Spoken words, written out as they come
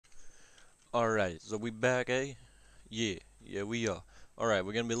Alright, so we back, eh? Yeah, we are. Alright,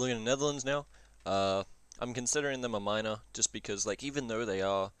 we're gonna be looking at Netherlands now. I'm considering them a minor just because, like, even though they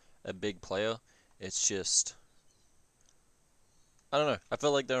are a big player, it's just, I don't know. I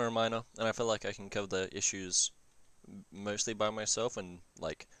feel like they're a minor, and I feel like I can cover the issues mostly by myself, and,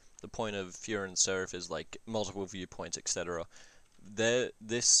 like, the point of Fear and Seraph is, like, multiple viewpoints, etc.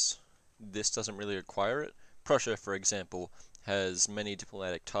 This doesn't really require it. Prussia, for example, has many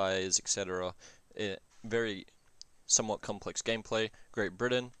diplomatic ties, etc. Very somewhat complex gameplay. Great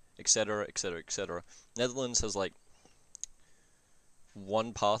Britain, etc., etc., etc. Netherlands has like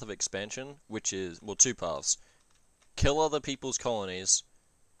one path of expansion, which is, well, two paths: kill other people's colonies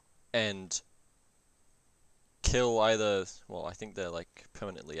and kill either. Well, I think they're like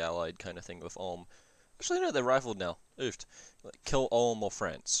permanently allied kind of thing with Ulm. Actually, no, they're rivaled now. Oofed. Like, kill Ulm or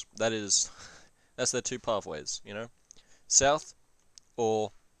France. That's their two pathways. South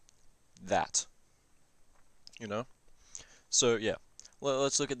or that. You know. So yeah,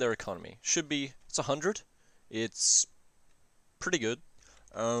 let's look at their economy. It's 100. It's pretty good.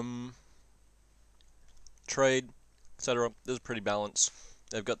 Um, Trade, etc. There's a pretty balanced.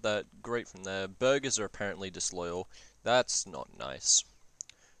 They've got that great from there. Burghers are apparently disloyal. That's not nice.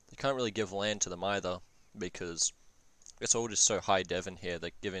 They can't really give land to them either because it's all just so high dev in here.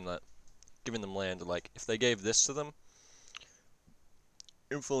 They're giving them land. Like if they gave this to them,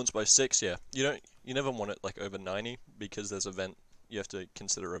 influenced by 6, yeah, you never want it like over 90 because there's event. You have to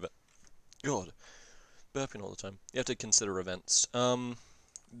consider event. God, burping all the time. You have to consider events.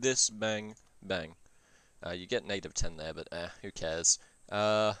 This bang bang. You get -10 there, but who cares?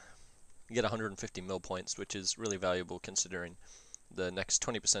 You get 150 mil points, which is really valuable considering the next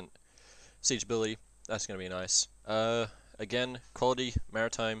 20% siegeability. That's going to be nice. Again, quality,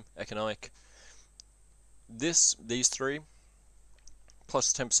 maritime, economic. These three,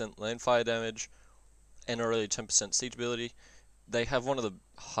 plus 10% land fire damage, and already 10% siegeability. They have one of the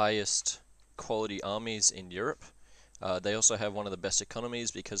highest quality armies in Europe. They also have one of the best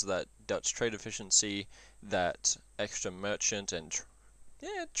economies because of that Dutch trade efficiency, that extra merchant and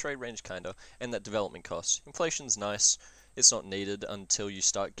trade range kinda, and that development cost. Inflation's nice. It's not needed until you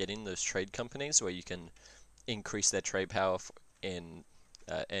start getting those trade companies where you can increase their trade power and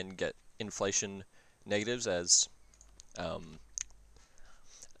get inflation negatives as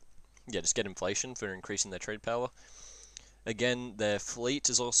just get inflation for increasing their trade power. Again, their fleet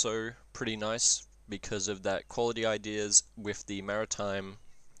is also pretty nice because of that quality ideas with the maritime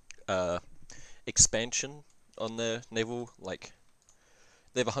expansion on their naval. Like,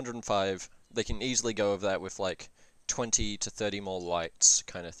 they have 105. They can easily go over that with like 20 to 30 more lights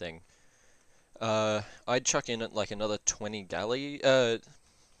kind of thing. I'd chuck in at like another 20 galley. Do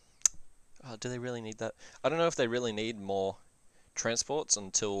they really need that? I don't know if they really need more transports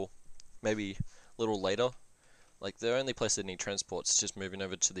until maybe a little later. Like, the only place they need transports is just moving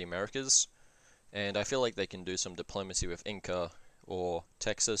over to the Americas, and I feel like they can do some diplomacy with Inca or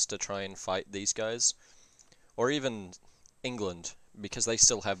Texas to try and fight these guys, or even England, because they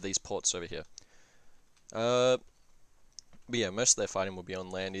still have these ports over here. But yeah, most of their fighting will be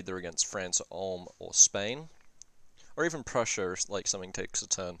on land, either against France, Ulm, or Spain, or even Prussia if like something takes a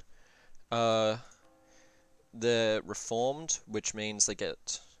turn. Uh, they're reformed, which means they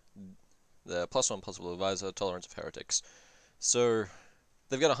get the +1 possible advisor, tolerance of heretics. So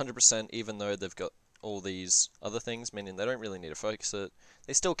they've got 100% even though they've got all these other things, meaning they don't really need to focus it.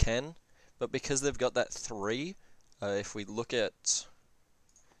 They still can, but because they've got that 3, if we look at...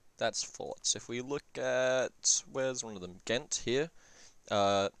 That's forts. If we look at... Where's one of them? Ghent, here.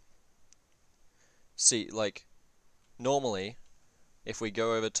 See, like, normally, if we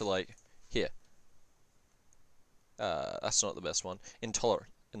go over to, like, here. That's not the best one.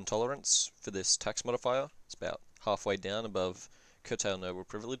 Intolerance for this tax modifier. It's about halfway down above curtail noble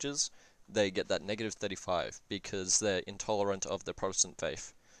privileges. They get that -35 because they're intolerant of the Protestant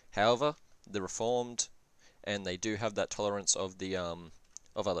faith. However, they're reformed, and they do have that tolerance of the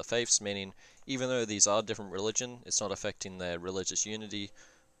of other faiths, meaning even though these are different religion, it's not affecting their religious unity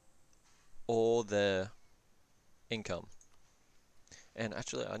or their income. And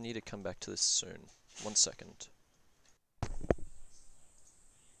actually, I need to come back to this soon. 1 second.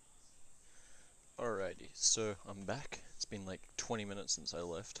 Alrighty, so I'm back. It's been like 20 minutes since I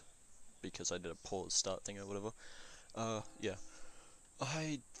left because I did a pause start thing or whatever. Yeah.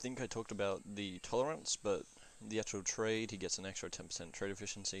 I think I talked about the tolerance, but the actual trade, he gets an extra 10% trade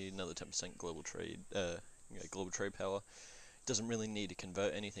efficiency, another 10% global trade power. Doesn't really need to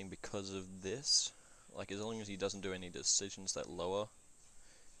convert anything because of this. Like, as long as he doesn't do any decisions that lower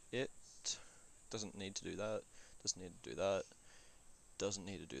it, doesn't need to do that, doesn't need to do that, doesn't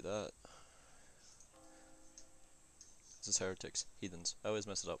need to do that. This is heretics, heathens. I always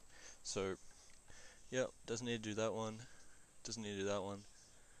mess it up. So, yeah, doesn't need to do that one. Doesn't need to do that one.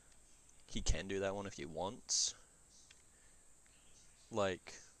 He can do that one if he wants.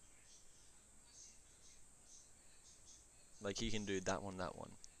 Like he can do that one,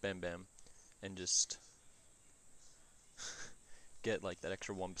 bam bam, and just get like that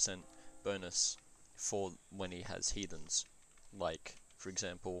extra 1% bonus for when he has heathens. Like, for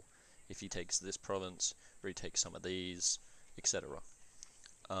example, if he takes this province, or he takes some of these, etc.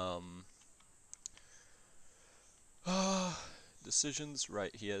 Decisions,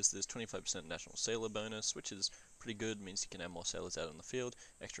 right, he has this 25% national sailor bonus, which is pretty good, means he can have more sailors out in the field,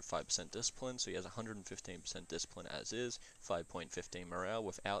 extra 5% discipline, so he has 115% discipline as is, 5.15 morale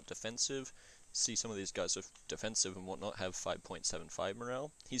without defensive. See, some of these guys with defensive and whatnot have 5.75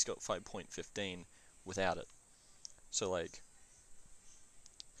 morale, he's got 5.15 without it. So like,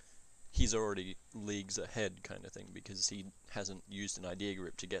 he's already leagues ahead kind of thing, because he hasn't used an idea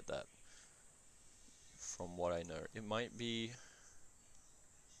group to get that. From what I know, it might be,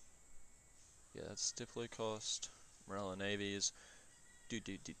 yeah, that's diplo cost, morale and navies,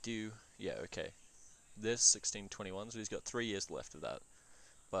 yeah, okay. This 1621, so he's got 3 years left of that.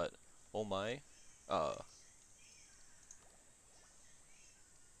 But all my, I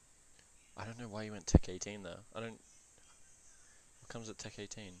don't know why you went Tech 18 there. What comes at Tech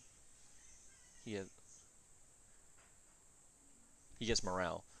 18? He gets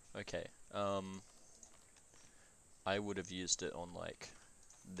morale. Okay. I would have used it on like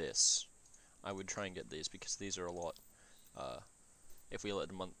this. I would try and get these because these are a lot. If we let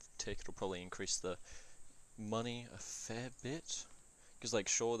a month tick, it'll probably increase the money a fair bit. Because like,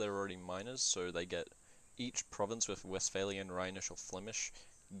 sure, they're already minors, so they get each province with Westphalian, Rhinish, or Flemish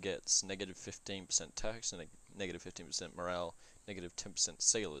gets negative 15% tax and a negative 15% morale, negative 10%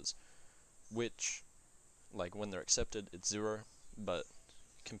 sailors, which, like, when they're accepted, it's 0, but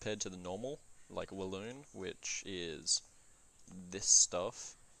compared to the normal, like Walloon, which is this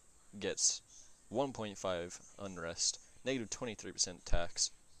stuff, gets 1.5 unrest, negative 23%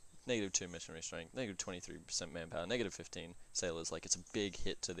 tax, negative 2 missionary strength, negative 23% manpower, negative 15 sailors. Like, it's a big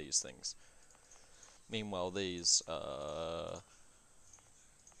hit to these things. Meanwhile, these,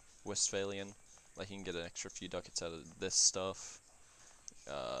 Westphalian, like, you can get an extra few ducats out of this stuff.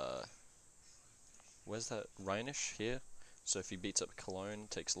 Where's that? Rhinish here? So if he beats up Cologne,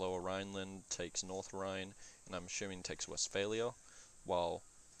 takes Lower Rhineland, takes North Rhine, and I'm assuming takes Westphalia, while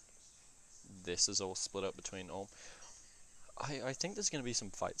this is all split up between all. I think there's going to be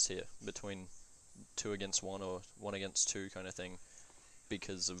some fights here between 2 against 1 or 1 against 2 kind of thing,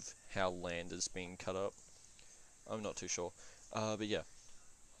 because of how land is being cut up. I'm not too sure. But yeah,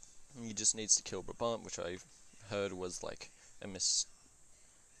 he just needs to kill Brabant, which I heard was like a miss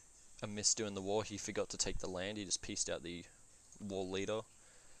doing the war. He forgot to take the land, he just pieced out the war leader.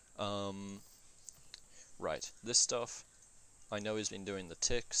 Right, this stuff, I know he's been doing the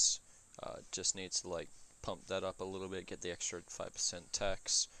ticks, just needs to like pump that up a little bit, get the extra 5%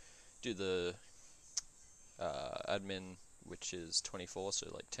 tax, do the admin, which is 24, so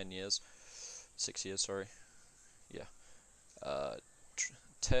like 10 years, 6 years, sorry, yeah.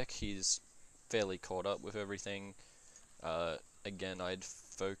 Tech, he's fairly caught up with everything. Again, I'd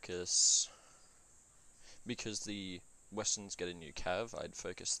focus, because the Westerns get a new cav, I'd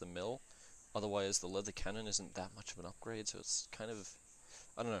focus the mill. Otherwise, the leather cannon isn't that much of an upgrade, so it's kind of,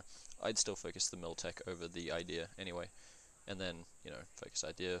 I don't know. I'd still focus the mill tech over the idea anyway, and then, you know, focus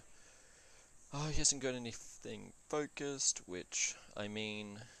idea. Oh, he hasn't got anything focused, which, I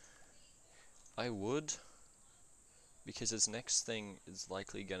mean, I would, because his next thing is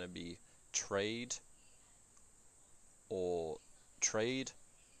likely going to be trade, or trade,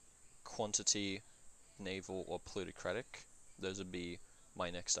 quantity, naval, or plutocratic. Those would be my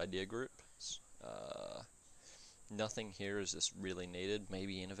next idea group. Nothing here is just really needed.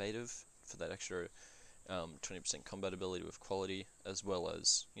 Maybe innovative for that extra 20% combat ability with quality, as well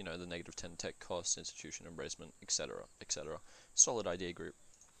as, you know, the negative 10 tech cost, institution embracement, etc., etc. Solid idea group,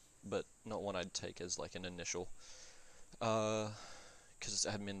 but not one I'd take as like an initial, because it's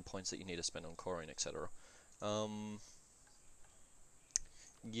admin points that you need to spend on coring, etc.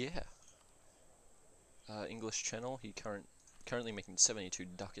 Yeah. English Channel, he currently making 72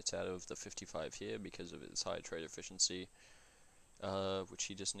 ducats out of the 55 here because of his high trade efficiency, which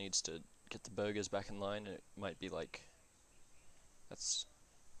he just needs to get the burgers back in line, and it might be like,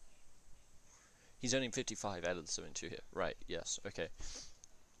 he's earning 55 out of the 72 here, right, yes, okay.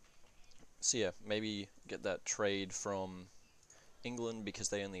 So yeah, maybe get that trade from England, because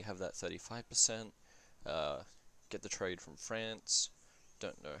they only have that 35%, get the trade from France,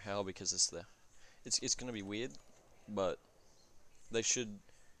 don't know how, because it's going to be weird, but they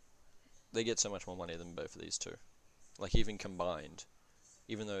get so much more money than both of these two. Like, even combined,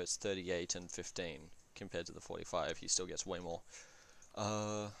 even though it's 38 and 15 compared to the 45, he still gets way more.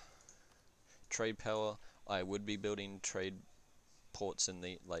 Trade power, I would be building trade ports in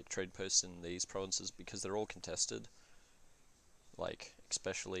the, like, trade posts in these provinces because they're all contested. Like,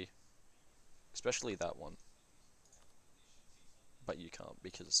 especially that one. But you can't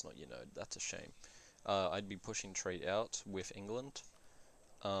because it's not your node. That's a shame. I'd be pushing trade out with England.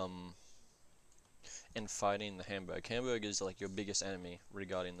 And fighting the Hamburg. Hamburg is like your biggest enemy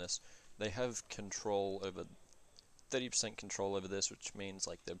regarding this. They have control over 30% control over this, which means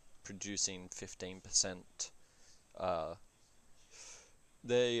like they're producing 15%.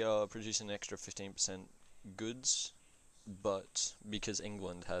 They are producing an extra 15% goods, but because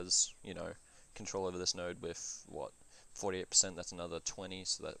England has, you know, control over this node with what, 48%, that's another 20,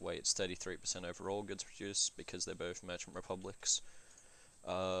 so that way it's 33% overall goods produced because they're both merchant republics.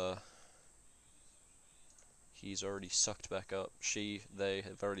 He's already sucked back up. They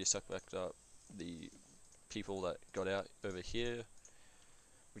have already sucked back up the people that got out over here,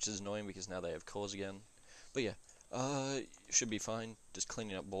 which is annoying because now they have cores again. But yeah, should be fine. Just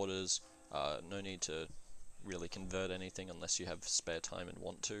cleaning up borders. No need to really convert anything unless you have spare time and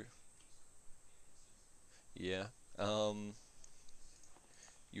want to. Yeah.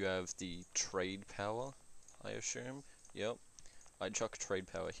 You have the trade power, I assume. Yep. I'd chuck trade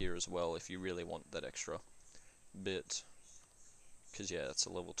power here as well if you really want that extra bit. Because yeah, that's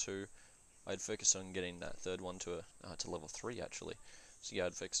a level 2. I'd focus on getting that third one to level 3 actually. So yeah,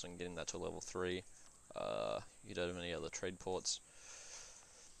 I'd focus on getting that to level 3. You don't have any other trade ports.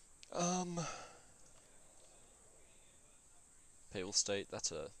 Papal State,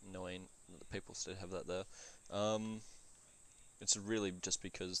 that's annoying that the Papal State have that there. It's really just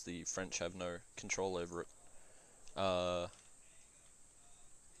because the French have no control over it.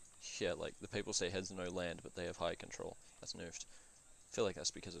 Yeah, like, the Papal State has no land, but they have high control. That's nerfed. I feel like that's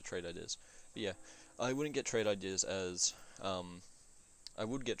because of trade ideas. But yeah, I wouldn't get trade ideas as, I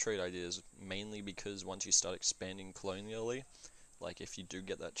would get trade ideas mainly because once you start expanding colonially, like, if you do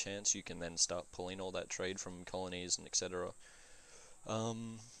get that chance, you can then start pulling all that trade from colonies and etc.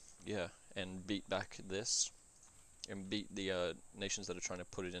 Yeah, and beat back this, and beat the nations that are trying to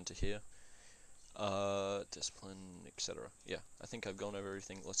put it into here. Discipline, etc. Yeah, I think I've gone over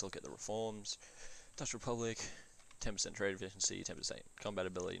everything. Let's look at the reforms. Dutch Republic, 10% trade efficiency, 10% combat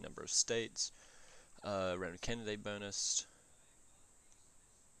ability, number of states, random candidate bonus.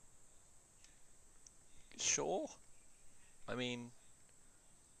 Sure. I mean,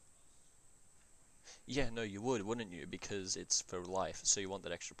 yeah, no, you would, wouldn't you? Because it's for life, so you want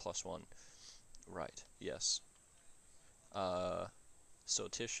that extra +1. Right, yes.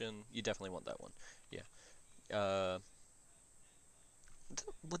 Sortition, you definitely want that one. Yeah.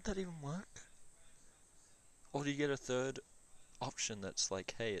 Would that even work? Or do you get a third option that's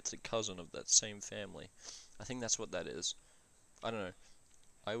like, hey, it's a cousin of that same family? I think that's what that is. I don't know.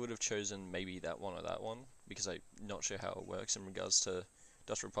 I would have chosen maybe that one or that one, because I'm not sure how it works in regards to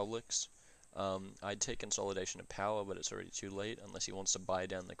Dutch republics. I'd take consolidation of power, but it's already too late, unless he wants to buy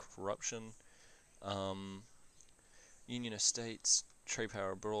down the corruption. Union of States, trade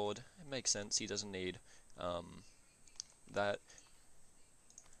power abroad, it makes sense, he doesn't need that.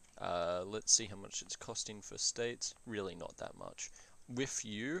 Let's see how much it's costing for states. Really not that much. With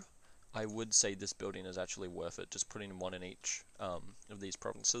you, I would say this building is actually worth it, just putting one in each of these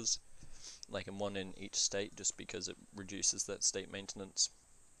provinces, like in one in each state, just because it reduces that state maintenance,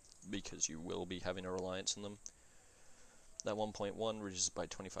 because you will be having a reliance on them. That 1.1 reduces by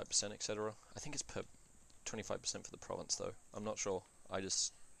 25%, etc. I think it's per 25% for the province though. I'm not sure.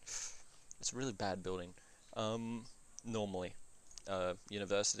 It's a really bad building. Normally.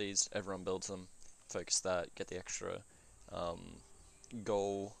 Universities, everyone builds them, focus that, get the extra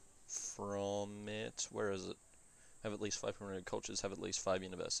goal from it. Where is it? Have at least 5 promoted cultures, have at least 5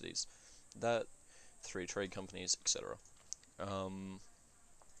 universities. That, 3 trade companies, etc.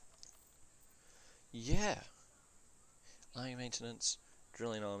 Yeah. Army maintenance,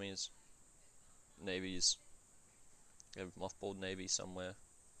 drilling armies, navies. We have mothballed navy somewhere.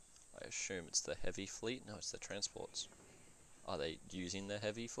 I assume it's the heavy fleet. No, it's the transports. Are they using the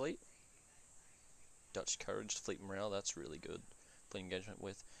heavy fleet? Dutch courage, fleet morale, that's really good. Fleet engagement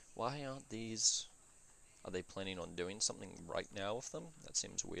with. Why aren't these... Are they planning on doing something right now with them? That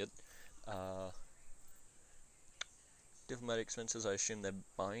seems weird. Diplomatic expenses, I assume they're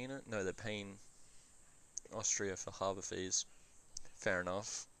buying it? No, they're paying Austria for harbour fees. Fair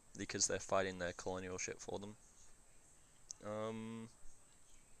enough, because they're fighting their colonial ship for them.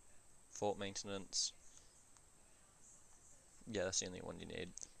 Fort maintenance. Yeah, that's the only one you need.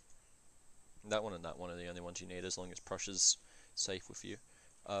 That one and that one are the only ones you need, as long as Prussia's safe with you.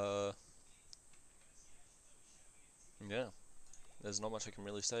 Yeah, there's not much I can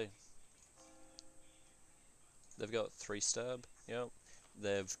really say. They've got 3 stab, yep.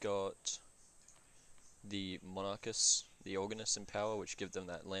 They've got the Monarchus, the Organist in power, which give them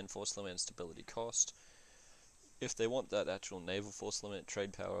that land force limit and stability cost. If they want that actual naval force limit,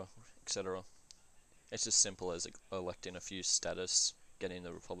 trade power, etc., it's as simple as electing a few status, getting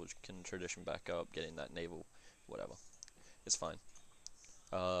the Republican tradition back up, getting that naval, whatever. It's fine.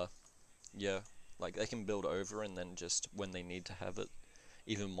 Yeah, like they can build over and then just when they need to have it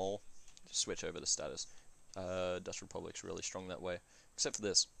even more, just switch over the status. Dutch Republic's really strong that way, except for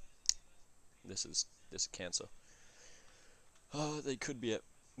this. This is cancer. They could be at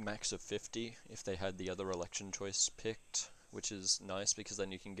max of 50 if they had the other election choice picked, which is nice because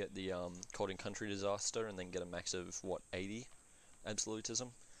then you can get the cold and country disaster and then get a max of what, 80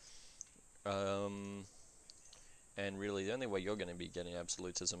 absolutism. And really the only way you're going to be getting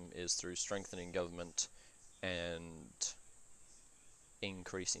absolutism is through strengthening government and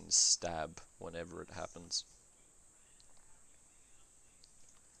increasing stab whenever it happens.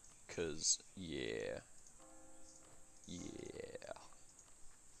 Cause yeah.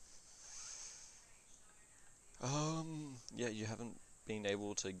 Yeah, you haven't been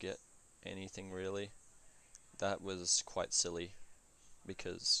able to get anything really. That was quite silly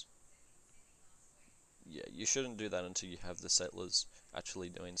because yeah, you shouldn't do that until you have the settlers actually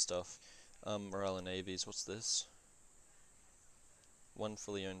doing stuff. Morale and navies, what's this? One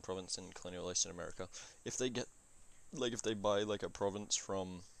fully owned province in colonial Eastern America. If they get, like, if they buy, like, a province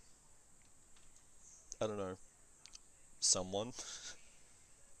from, I don't know, someone.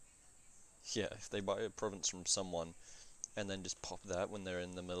 Yeah, if they buy a province from someone and then just pop that when they're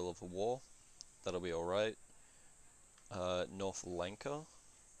in the middle of a war, that'll be alright. North Lanka.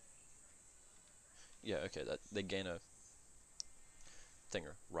 Yeah, okay, that they gain a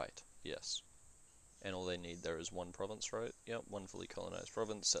thinger, right, yes. And all they need there is one province, right? Yep, one fully colonized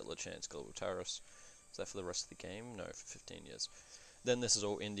province, settler chance, global tariffs. Is that for the rest of the game? No, for 15 years. Then this is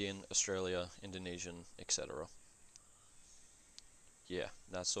all Indian, Australia, Indonesian, etc. Yeah,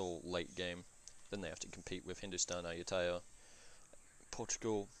 that's all late game. Then they have to compete with Hindustan, Ayutthaya,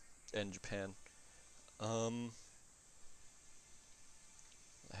 Portugal, and Japan. I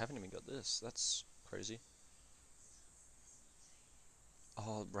haven't even got this. That's crazy.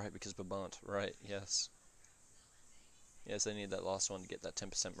 Oh, right, because Babant. Right, yes. Yes, they need that last one to get that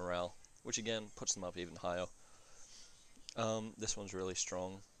 10% morale, which again puts them up even higher. This one's really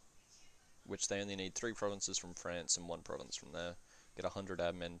strong, which they only need 3 provinces from France and 1 province from there. Get 100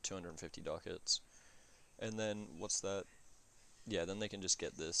 admin, 250 dockets. And then, what's that? Yeah, then they can just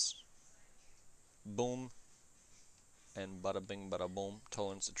get this. Boom. And bada bing, bada boom.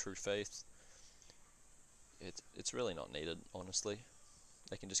 Tolerance of true faith. It's really not needed, honestly.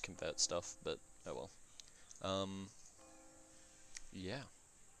 They can just convert stuff, but oh well. Yeah.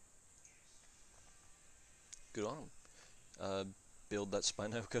 Good on them. Build that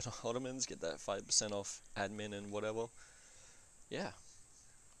Spino good Ottomans, get that 5% off admin and whatever. Yeah.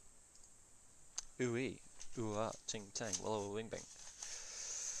 Ooh-ee. Ooh-ah. Ting-tang. Wallow wing bang.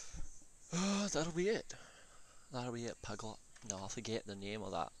 That'll be it. That'll be it, Puglet. No, I forget the name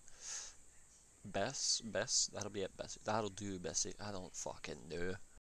of that. Bess? That'll be it, Bessie. That'll do, Bessie. I don't fucking know.